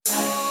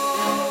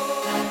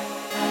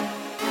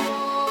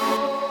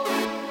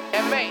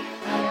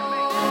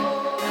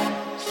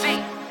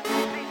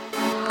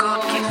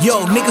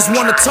Yo, niggas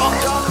wanna talk,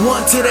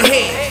 one to the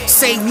head.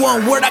 Say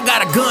one word, I got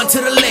a gun to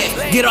the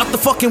left. Get off the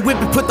fucking whip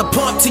and put the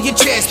pump to your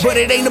chest. But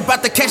it ain't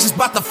about the cash, it's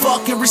about the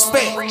fucking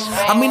respect.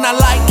 I mean, I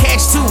like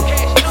cash too,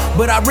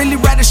 but I really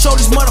rather show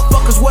these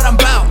motherfuckers what I'm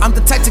about. I'm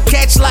the type to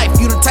catch life,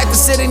 you the type to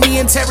sit in the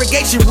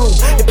interrogation room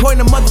and point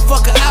a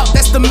motherfucker out.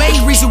 That's the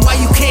main reason why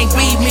you can't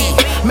beat me.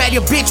 Mad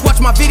your bitch watch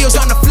my videos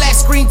on the flat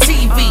screen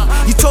TV.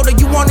 You told her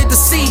you wanted to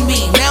see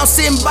me, now I'm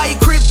sitting by your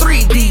crib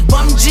 3D.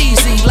 Bum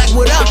Jeezy, like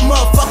what up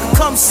motherfucker,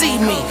 come see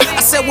me.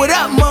 I said what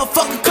up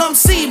motherfucker, come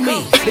see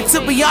me. And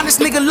to be honest,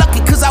 nigga lucky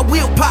cause I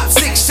will pop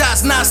 6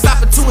 shots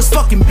non-stop into his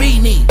fucking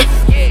beanie.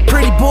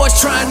 Pretty boys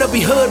trying to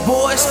be hood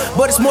boys,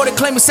 but it's more than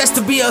claiming sex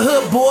to be a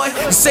hood boy.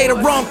 You say the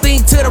wrong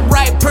thing to the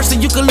right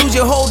person, you can lose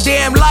your whole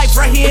damn life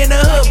right here in the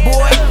hood,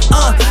 boy.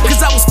 Cause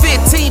I was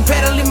 15,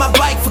 pedaling my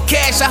bike for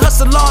cash. I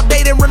hustle all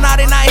day, then run out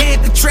and I hit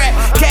the trap.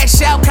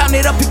 Cash out, count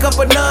it up, pick up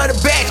another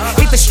batch.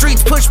 Hit the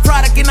streets, push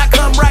product, and I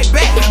come right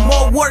back.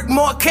 More work,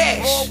 more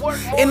cash,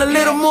 and a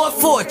little more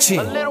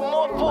fortune.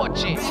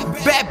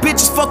 Bad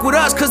bitches fuck with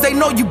us cause they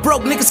know you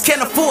broke, niggas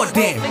can't afford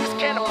them.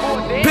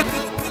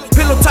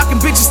 Pillow talking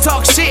bitches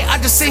talk shit, I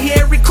just sit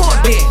here and record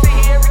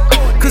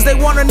them. Cause they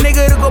want a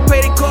nigga to go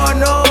pay their car,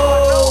 no.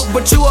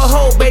 But you a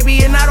hoe,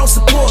 baby, and I don't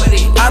support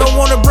it. I don't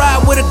wanna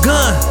ride with a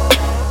gun,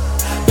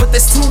 but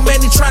there's too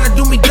many trying to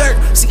do me dirt.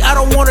 See, I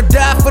don't wanna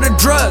die for the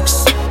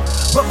drugs,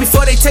 but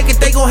before they take it,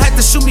 they gon' have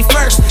to shoot me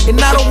first. And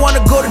I don't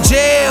wanna go to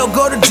jail.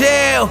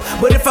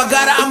 But if I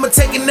gotta, I'ma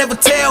take it, never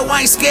tell.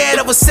 I ain't scared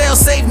of a cell,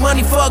 save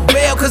money, fuck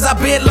bail. Cause I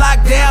been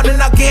locked down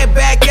and I'll get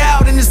back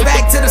out. And it's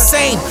back to the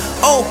same,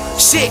 oh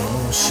shit.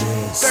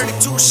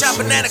 32 shot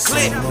banana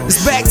clip,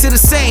 it's back to the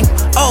same,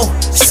 oh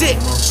shit.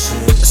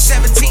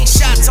 17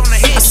 shots on the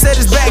hit, I said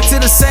it's back to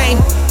the same,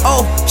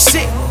 oh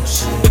shit.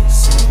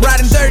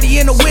 Riding dirty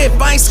in the whip,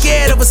 I ain't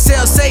scared of a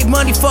cell, save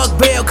money, fuck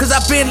bail. Cause I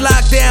been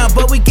locked down,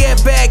 but we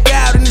get back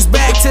out and it's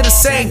back to the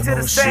same.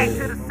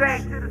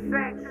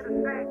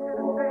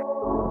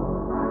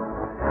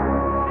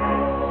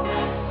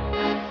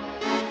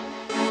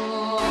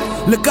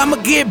 Look, I'ma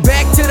get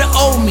back to the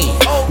old me.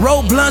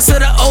 Roll blunts of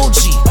the OG.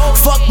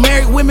 Fuck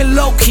married women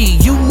low key.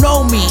 You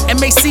know me.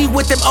 MAC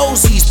with them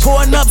OZs.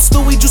 Pouring up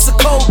Stewie juice of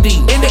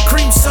codeine in the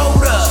cream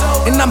soda.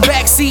 And I'm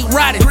backseat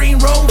riding. Green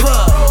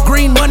Rover.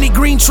 Green money,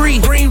 green tree.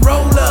 Green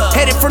roller.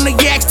 Headed from the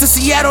Yaks to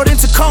Seattle, then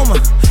Tacoma.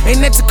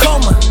 And then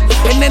Tacoma.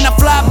 And then I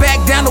fly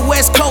back down the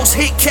West Coast.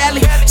 Hit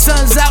Cali.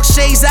 Sun's out,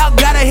 shades out.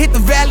 Gotta hit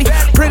the valley.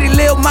 Pretty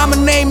little mama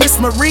named Miss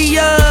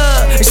Maria.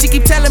 And she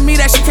keep telling me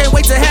that she can't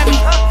wait to have me.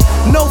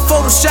 No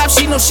Photoshop,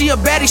 she know she a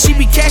baddie, she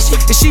be catchy,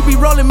 and she be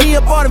rolling me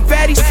up all them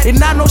fatties.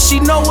 And I know she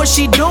know what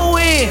she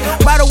doing.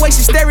 By the way,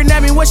 she staring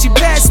at me when she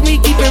pass me.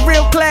 Keep it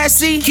real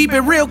classy, keep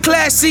it real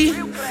classy.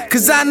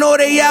 Cause I know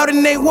they out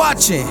and they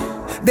watching.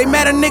 They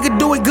mad a nigga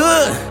do it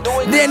good,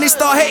 then they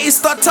start hating,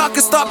 start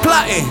talking, start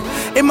plotting.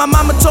 And my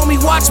mama told me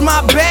watch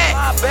my back.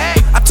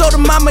 I told her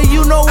mama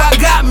you know I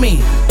got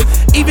me.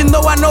 Even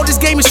though I know this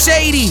game is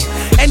shady,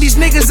 and these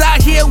niggas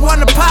out here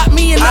wanna pop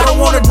me. And I don't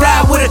wanna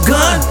die with a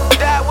gun,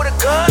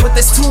 but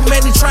there's too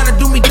many trying to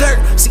do me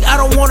dirt. See, I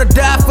don't wanna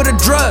die for the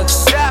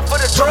drugs, but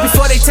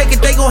before they take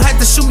it, they gon'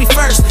 have to shoot me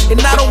first. And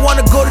I don't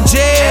wanna go to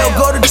jail.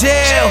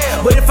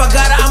 But if I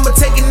gotta, I'ma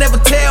take it, never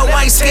tell.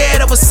 I ain't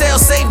scared of a cell,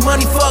 save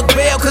money, fuck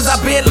bail. Cause I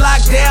been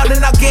locked down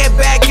and I'll get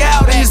back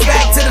out. And it's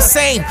back to the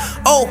same,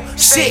 oh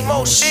shit.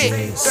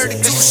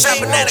 32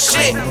 shot banana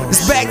clip,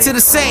 it's back to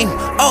the same,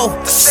 oh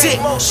shit.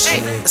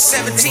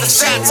 17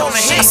 shots on the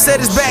hit, I said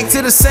it's back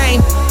to the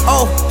same,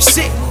 oh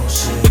shit.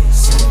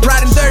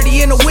 Riding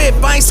dirty in the whip,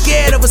 I ain't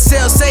scared of a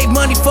cell, save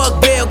money,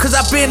 fuck bail. Cause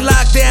I been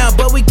locked down,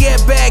 but we get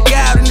back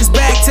out and it's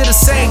back to the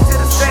same.